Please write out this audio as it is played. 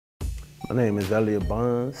My name is Elliot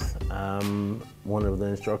Bonds. I'm one of the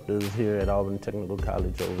instructors here at Albany Technical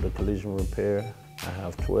College over the collision repair. I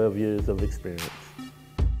have 12 years of experience.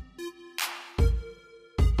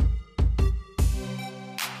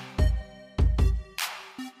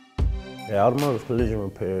 Yeah, automotive collision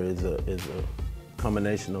repair is a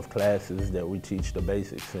combination of classes that we teach the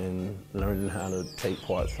basics in learning how to take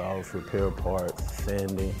parts off, repair parts,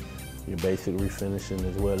 sanding, your basic refinishing,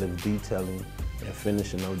 as well as detailing and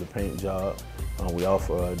finishing of the paint job. We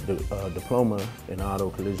offer a diploma in auto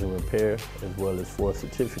collision repair, as well as 4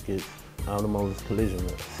 certificates: Automotive Collision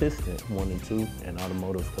Assistant 1 and 2, and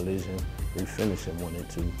Automotive Collision Refinishing 1 and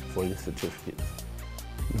 2 for your certificates.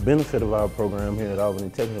 The benefit of our program here at Albany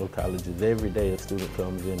Technical College is every day a student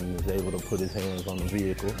comes in and is able to put his hands on the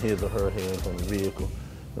vehicle, his or her hands on the vehicle,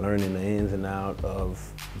 learning the ins and outs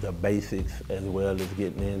of the basics, as well as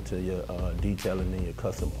getting into your detailing and your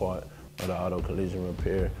custom part of the auto collision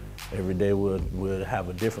repair. Every day we'll have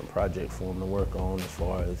a different project for them to work on, as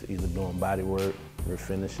far as either doing body work,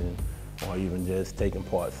 refinishing, or even just taking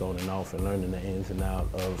parts on and off and learning the ins and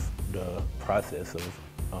outs of the process of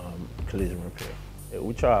collision repair.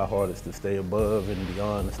 We try our hardest to stay above and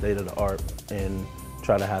beyond the state of the art and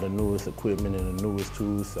try to have the newest equipment and the newest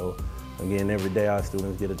tools. So again, every day our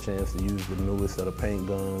students get a chance to use the newest of the paint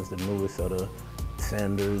guns, the newest of the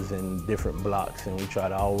sanders and different blocks, and we try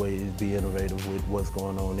to always be innovative with what's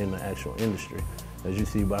going on in the actual industry. As you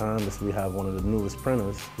see behind us, we have one of the newest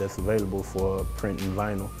printers that's available for printing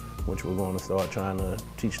vinyl, which we're going to start trying to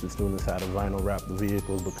teach the students how to vinyl wrap the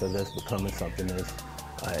vehicles, because that's becoming something that's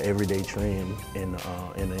everyday trend in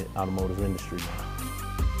the automotive industry now.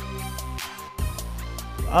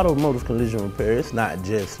 Automotive collision repair, it's not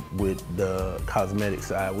just with the cosmetic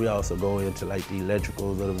side. We also go into like the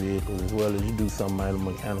electricals of the vehicles, as well as you do some minor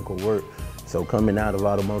mechanical work. So coming out of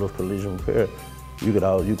automotive collision repair, you could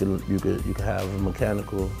have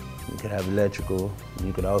mechanical, you could have electrical,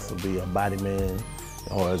 you could also be a body man,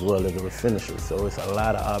 or as well as a refinisher. So it's a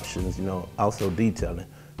lot of options, also detailing.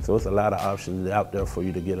 So it's a lot of options out there for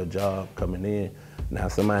you to get a job coming in. Now,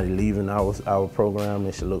 somebody leaving our program,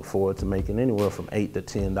 they should look forward to making anywhere from $8 to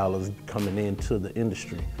 $10 coming into the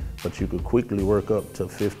industry. But you could quickly work up to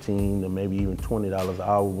 $15 to maybe even $20 an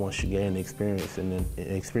hour once you gain experience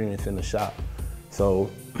in the shop. So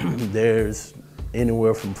there's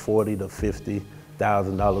anywhere from $40,000 to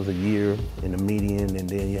 $50,000 a year in the median, and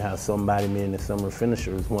then you have some body men and some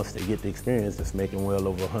refinishers, once they get the experience, that's making well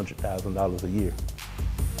over $100,000 a year.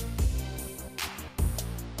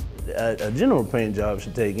 A general paint job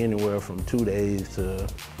should take anywhere from 2 days to,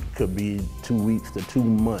 could be 2 weeks to 2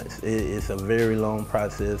 months. It's a very long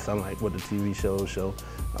process, unlike what the TV shows show.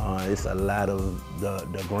 It's a lot of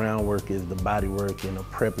the groundwork is the body work and the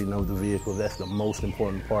prepping of the vehicle. That's the most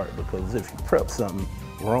important part, because if you prep something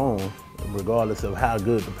wrong, regardless of how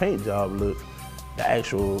good the paint job looks, the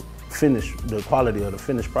actual finish, the quality of the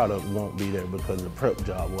finished product won't be there because the prep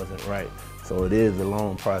job wasn't right. So it is a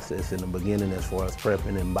long process in the beginning, as far as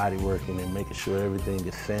prepping and body working and making sure everything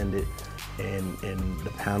is sanded and the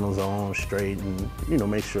panels are on straight,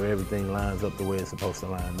 and make sure everything lines up the way it's supposed to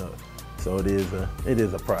line up. So it is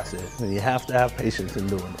a process, and you have to have patience in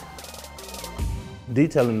doing it.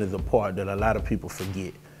 Detailing is a part that a lot of people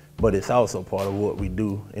forget, but it's also part of what we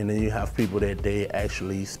do. And then you have people that they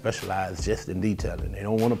actually specialize just in detailing. They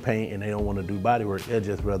don't want to paint and they don't want to do body work. They'd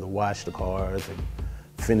just rather wash the cars and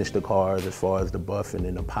finish the cars, as far as the buffing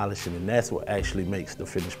and the polishing, and that's what actually makes the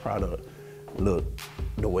finished product look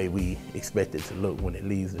the way we expect it to look when it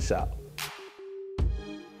leaves the shop.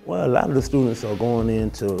 Well, a lot of the students are going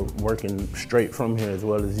into working straight from here, as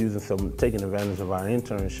well as taking advantage of our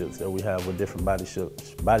internships that we have with different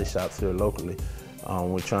body shops here locally.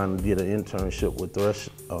 We're trying to get an internship with Thrush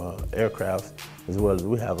Aircraft, as well as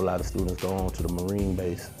we have a lot of students go on to the Marine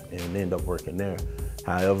base and end up working there.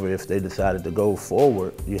 However, if they decided to go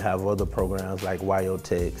forward, you have other programs like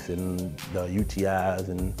YOTEX and the UTIs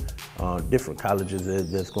and different colleges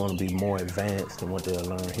that's going to be more advanced than what they'll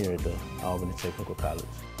learn here at the Albany Technical College.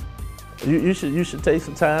 You should take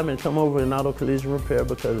some time and come over in auto collision repair,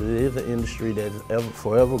 because it is an industry that's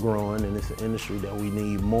forever growing, and it's an industry that we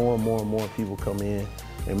need more and more people come in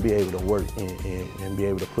and be able to work and be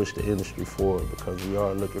able to push the industry forward, because we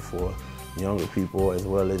are looking for younger people, as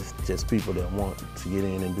well as just people that want to get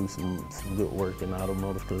in and do some good work in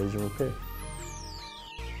automotive collision repair.